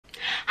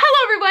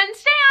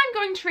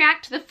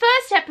react to the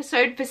first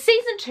episode for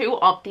season 2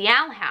 of The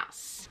Owl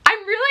House.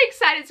 I'm really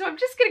excited, so I'm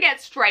just gonna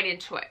get straight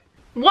into it.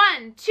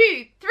 1,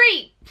 2,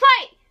 3,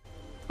 play!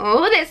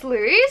 Oh, there's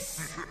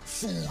Luz.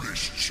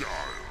 Foolish child.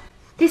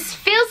 This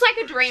feels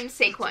like a dream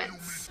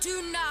sequence.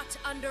 Do not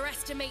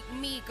underestimate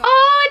me, God.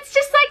 Oh, it's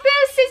just like the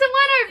season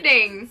 1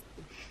 opening.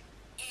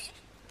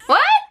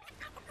 What?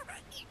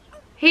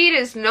 He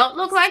does not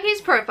look like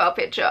his profile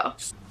picture.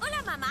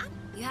 Hola, Mama.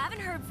 You haven't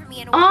heard from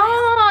me in a while.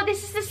 Oh,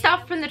 this is the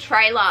stuff from the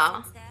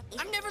trailer.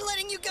 I'm never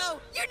letting you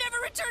go. You're never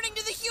returning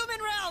to the human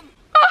realm.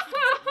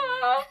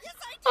 Yes,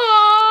 I do.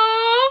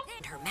 Oh.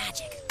 And her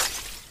magic.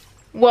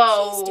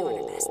 Whoa. She's doing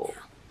her best now.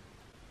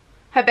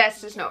 Her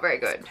best is not very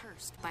good.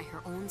 Cursed by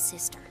her own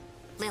sister,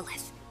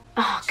 Lilith.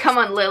 Oh, come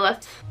on,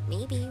 Lilith.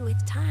 Maybe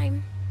with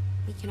time,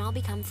 we can all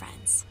become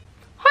friends.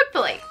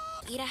 Hopefully.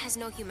 Ida has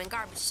no human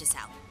garbage to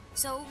sell,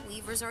 so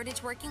we've resorted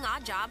to working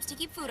odd jobs to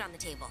keep food on the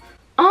table.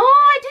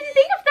 Oh, I didn't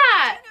think of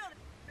that.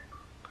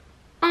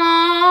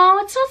 Oh,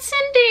 it's not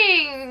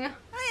sending.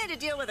 I had to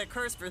deal with a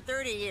curse for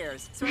 30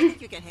 years, so I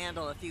think you can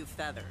handle a few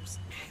feathers.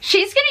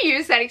 She's gonna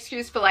use that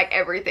excuse for like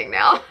everything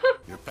now.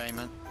 Your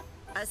payment?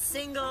 A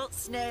single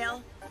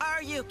snail?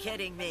 Are you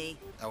kidding me?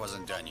 I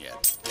wasn't done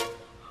yet.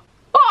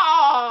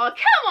 Oh,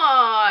 come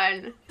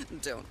on.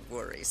 Don't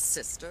worry,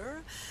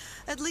 sister.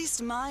 At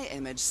least my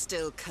image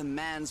still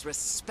commands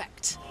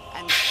respect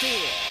and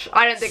fear.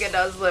 I don't think it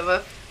does,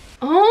 Lilith.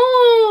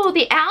 Oh,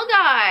 the owl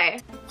guy.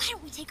 Why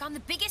don't we take on the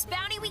biggest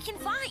bounty we can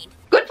find?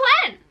 Good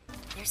plan.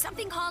 There's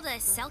something called a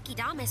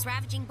Selkie-Damus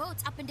ravaging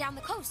boats up and down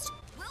the coast.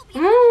 We'll be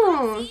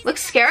Ooh,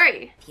 looks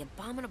scary. the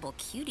abominable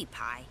cutie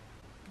pie.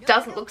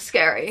 Doesn't look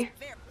scary.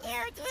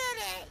 You did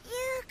it.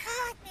 You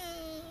caught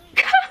me.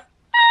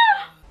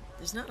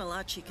 There's not a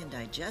lot she can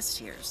digest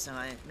here, so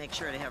I make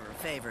sure to have her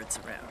favorites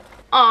around.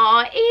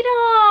 Aw,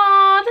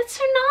 Ida, that's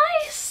so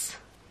nice.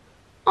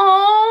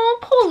 Oh,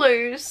 poor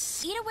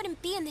Luz. Ida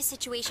wouldn't be in this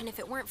situation if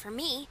it weren't for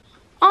me.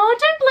 Oh,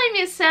 don't blame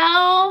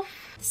yourself.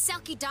 The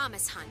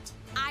Selkie-Damus hunt.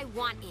 I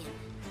want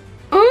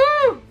in.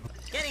 Ooh.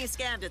 Getting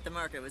scammed at the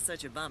market was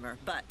such a bummer,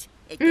 but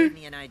it gave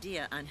me an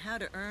idea on how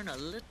to earn a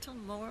little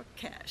more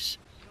cash.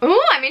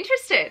 Ooh, I'm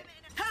interested.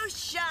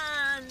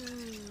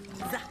 Potions!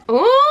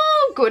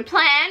 Ooh, good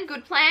plan,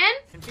 good plan.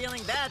 I'm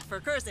feeling bad for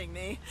cursing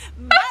me.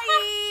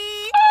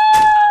 Bye!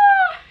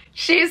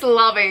 She's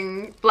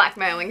loving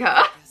blackmailing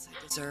her. Guess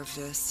I deserve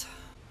this.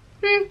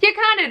 You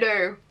kinda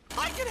do.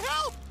 I can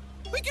help!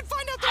 We can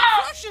find out their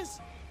crushes!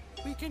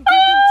 We can give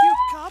them cute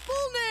couple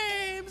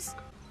names!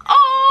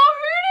 Oh,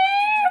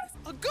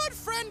 Hootie! A good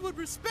friend would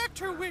respect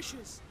her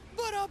wishes,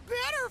 but a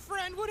better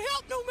friend would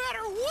help no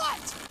matter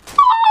what!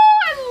 Oh,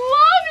 I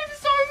love him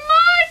so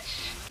much!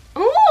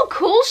 Ooh,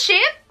 cool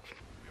ship.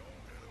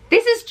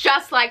 This is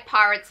just like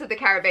Pirates of the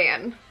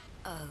Caribbean.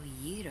 Oh,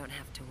 you don't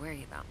have to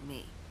worry about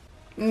me.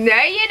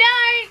 No, you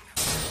don't.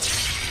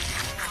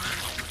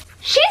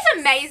 She's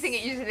amazing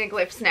at using the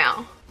glyphs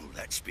now.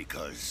 That's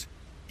because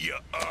you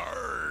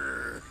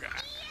are.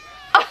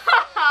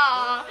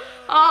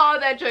 Oh,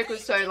 that joke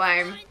was so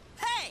lame.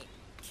 Hey!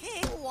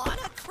 King, what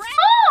a crap!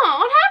 Oh,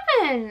 what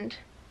happened?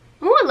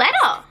 Ooh, a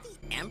letter.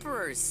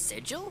 Emperor's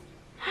sigil?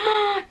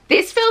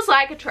 This feels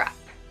like a trap.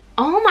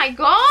 Oh my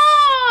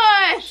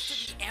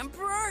gosh!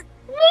 Emperor?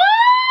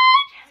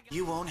 What?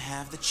 You won't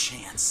have the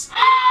chance.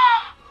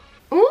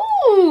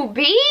 Ooh,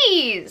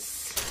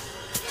 bees.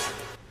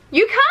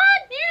 You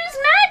can't use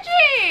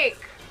magic.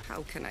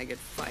 How can I get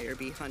fire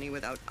bee honey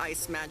without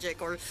ice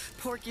magic or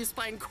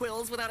porcupine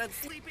quills without a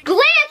sleeping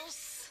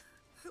Glyphs.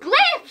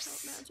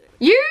 Glyphs.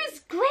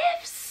 Use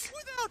glyphs.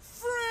 Without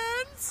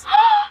friends!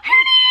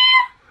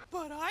 Hootie.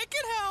 But I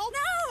can help!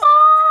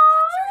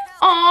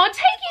 Oh,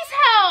 take his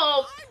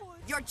help. I would.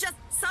 You're just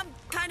some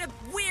kind of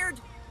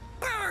weird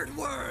bird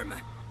worm.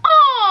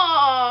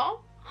 Oh.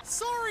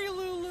 Sorry,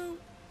 Lulu.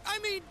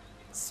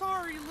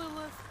 Sorry,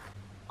 Lilith.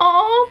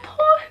 Oh,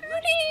 poor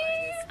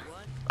Hootie.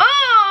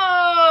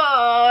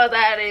 Oh,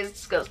 that is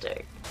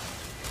disgusting.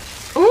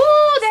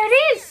 Ooh, there it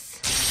is.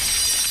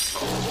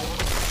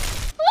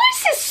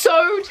 Luce is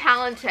so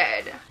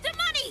talented. The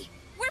money!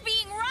 We're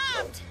being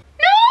robbed!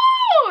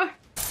 No!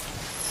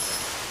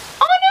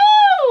 Oh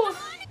no!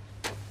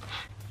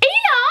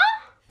 Ina?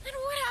 And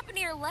what happened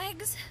to your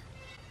legs?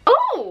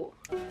 Oh.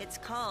 It's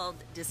called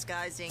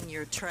disguising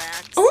your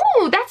tracks.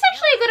 Oh, that's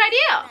actually a good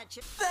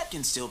idea. That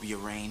can still be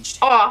arranged.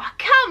 Oh,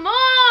 come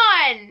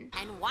on.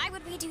 And why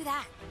would we do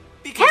that?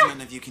 Because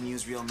none of you can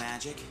use real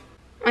magic.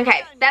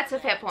 Okay, that's a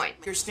fair point.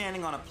 You're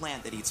standing on a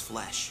plant that eats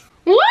flesh.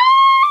 What?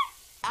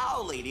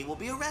 Owl Lady will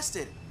be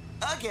arrested.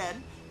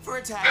 Again, for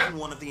attacking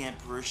one of the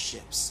Emperor's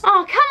ships.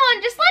 Oh, come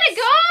on, just let it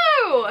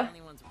go.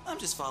 I'm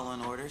just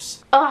following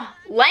orders. Oh,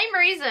 lame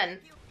reason.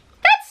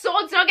 That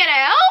sword's not gonna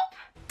help.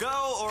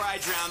 Go or I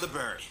drown the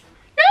bird.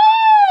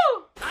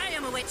 No! I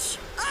am a witch.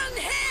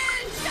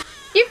 Unhinged!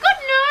 You've got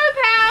no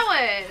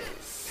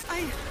powers.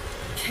 I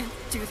can't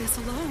do this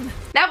alone.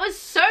 That was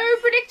so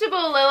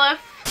predictable,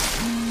 Lilith.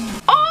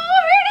 Oh,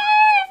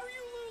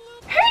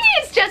 Hootie!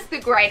 Hootie is just the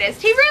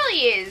greatest. He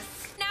really is.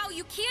 Now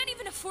you can't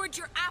even afford afford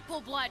your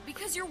apple blood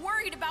because you're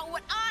worried about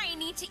what I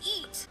need to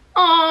eat.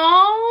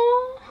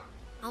 Oh.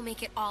 I'll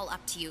make it all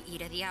up to you,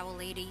 Ida the Owl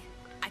Lady.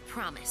 I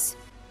promise.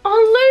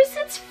 Oh, Luce,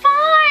 it's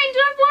fine.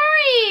 Don't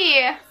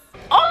worry.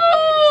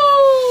 Oh,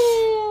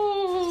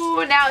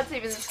 now it's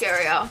even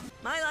scarier.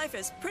 My life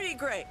is pretty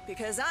great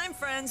because I'm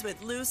friends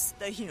with Luce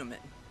the human.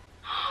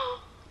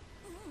 Oh,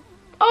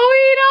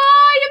 Ida,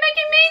 you're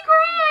making me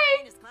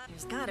cry.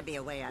 There's gotta be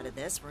a way out of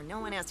this where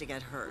no one has to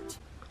get hurt.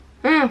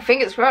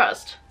 Fingers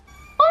crossed.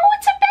 Oh,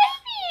 it's a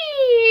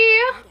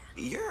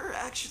baby. You're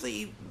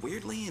actually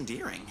weirdly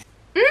endearing.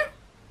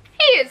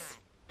 He is.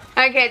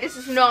 Okay, this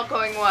is not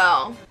going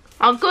well.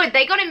 Oh, good,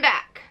 they got him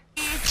back.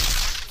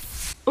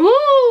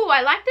 Ooh,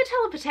 I like the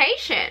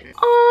teleportation.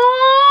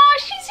 Oh,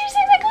 she's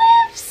using the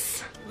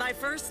glyphs. My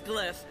first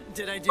glyph.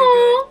 Did I do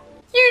Oh,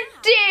 you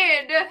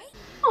did.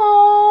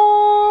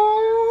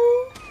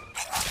 Oh.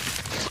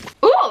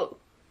 Ooh.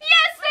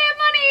 Yes, they have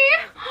money.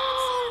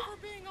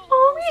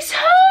 Oh, he's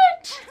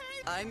hurt.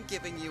 I'm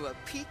giving you a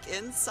peek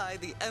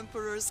inside the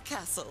Emperor's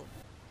castle.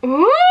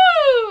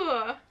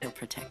 Ooh. He'll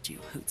protect you,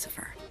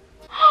 Hootsifer.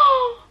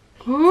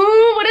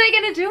 Ooh, what are they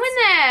gonna do in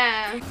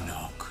there?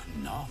 Knock,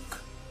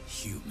 knock,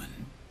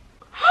 human.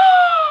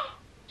 Wow,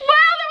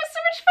 that was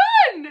so much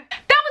fun!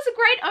 That was a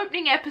great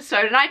opening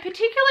episode, and I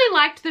particularly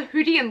liked the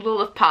Hootie and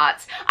Lilith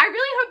parts. I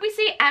really hope we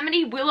see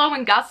Amity, Willow,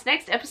 and Gus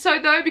next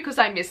episode though, because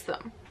I miss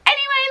them.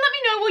 Anyway, let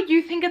me know what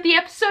you think of the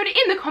episode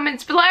in the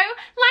comments below.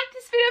 Like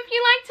this video if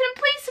you liked it, and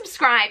please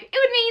subscribe. It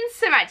would mean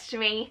so much to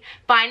me.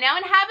 Bye now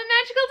and have a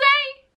magical day!